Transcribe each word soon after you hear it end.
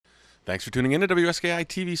Thanks for tuning in to WSKI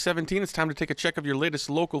TV 17. It's time to take a check of your latest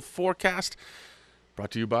local forecast.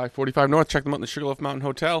 Brought to you by 45 North. Check them out in the Sugarloaf Mountain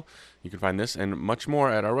Hotel. You can find this and much more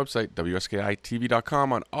at our website,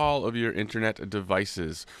 WSKITV.com, on all of your internet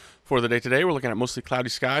devices. For the day today, we're looking at mostly cloudy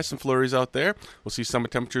skies, some flurries out there. We'll see summer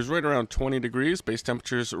temperatures right around 20 degrees, base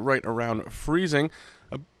temperatures right around freezing.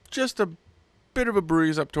 Just a bit of a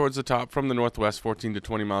breeze up towards the top from the northwest, 14 to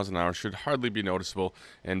 20 miles an hour, should hardly be noticeable,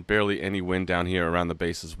 and barely any wind down here around the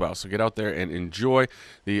base as well. So get out there and enjoy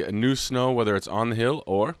the new snow, whether it's on the hill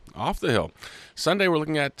or off the hill. Sunday, we're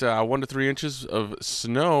looking at 1 to 3 inches of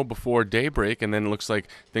snow before daybreak, and then it looks like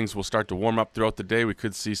things will start to warm up throughout the day. We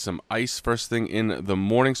could see some ice first thing in the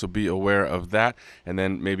morning, so be aware of that, and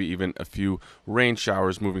then maybe even a few rain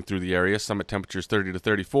showers moving through the area. Summit temperatures 30 to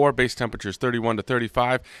 34, base temperatures 31 to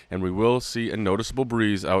 35, and we will see a noticeable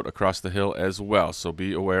breeze out across the hill as well, so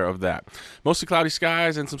be aware of that. Mostly cloudy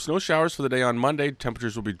skies and some snow showers for the day on Monday.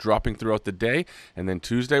 Temperatures will be dropping throughout the day, and then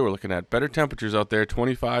Tuesday we're looking at better temperatures out there,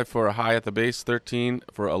 25 for a high at the base, 13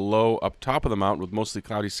 for a low up top of the mountain with mostly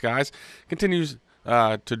cloudy skies. Continues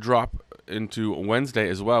to drop into Wednesday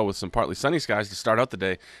as well with some partly sunny skies to start out the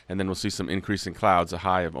day, and then we'll see some increasing clouds, a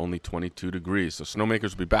high of only 22 degrees. So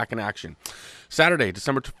snowmakers will be back in action. Saturday,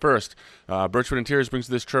 December 1st, Birchwood Interiors brings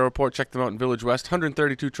you this trail report. Check them out in Village West.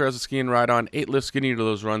 132 trails to ski and ride on, 8 lifts getting you to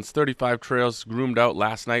those runs, 35 trails groomed out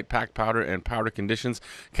last night, packed powder and powder conditions.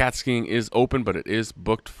 Cat skiing is open, but it is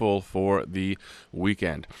booked full for the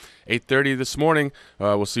weekend. 8:30 this morning,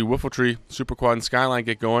 we'll see Whiffletree, Super Quad, and Skyline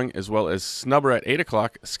get going, as well as Snubber at 8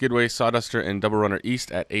 o'clock, Skidway, Sawduster, and Double Runner East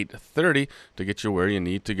at 8:30 to get you where you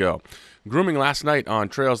need to go. Grooming last night on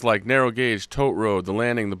trails like Narrow Gauge, Tote Road, The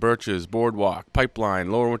Landing, The Birches, Boardwalk,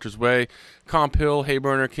 Pipeline, Lower Winters Way, Comp Hill,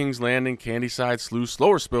 Hayburner, Kings Landing, Candyside, Sluice,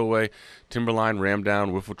 Lower Spillway, Timberline,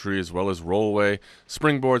 Ramdown, Whiffletree, as well as Rollway,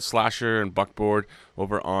 Springboard, Slasher, and Buckboard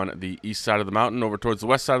over on the east side of the mountain. Over towards the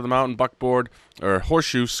west side of the mountain, Buckboard, or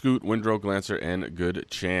Horseshoe, Scoot, Windrow, Glancer, and Good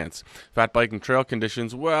Chance. Fat bike and trail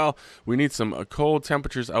conditions, well, we need some cold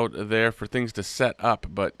temperatures out there for things to set up,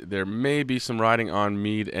 but there may be some riding on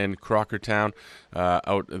Mead and Crockertown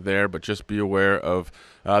out there, but just be aware of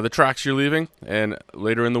the tracks you're leaving, and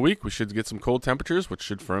later in the week we should get some cold temperatures, which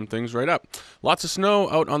should firm things right up. Lots of snow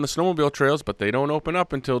out on the snowmobile trails, but they don't open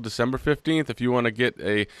up until December 15th. If you want to get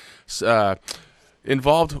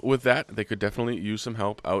involved with that, they could definitely use some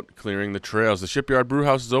help out clearing the trails. The Shipyard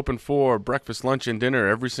Brewhouse is open for breakfast, lunch, and dinner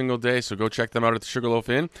every single day, so go check them out at the Sugarloaf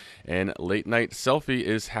Inn. And Late Night Selfie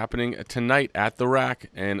is happening tonight at the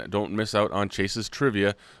Rack, and don't miss out on Chase's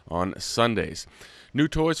Trivia on Sundays. New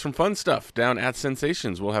toys from Fun Stuff down at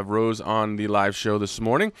Sensations. We'll have Rose on the live show this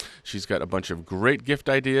morning. She's got a bunch of great gift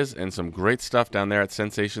ideas and some great stuff down there at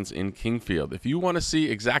Sensations in Kingfield. If you want to see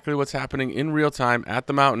exactly what's happening in real time at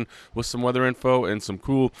the mountain with some weather info and some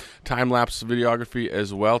cool time-lapse videography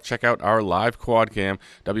as well, check out our live quad cam,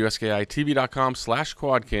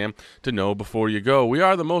 WSKITV.com/quadcam, to know before you go. We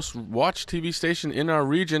are the most watched TV station in our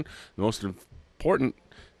region, the most important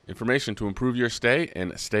information to improve your stay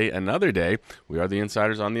and stay another day. We are the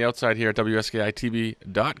insiders on the outside here at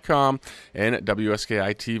WSKITV.com and at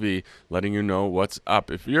WSKI TV, letting you know what's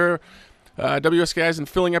up. If you're WSKI isn't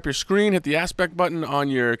filling up your screen, hit the aspect button on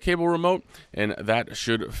your cable remote, and that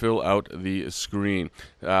should fill out the screen.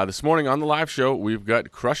 This morning on the live show, we've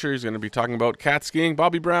got Crusher. He's going to be talking about cat skiing,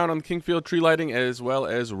 Bobby Brown on the Kingfield tree lighting, as well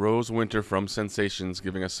as Rose Winter from Sensations,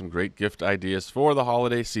 giving us some great gift ideas for the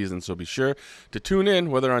holiday season. So be sure to tune in,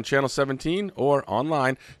 whether on Channel 17 or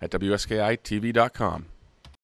online at WSKITV.com.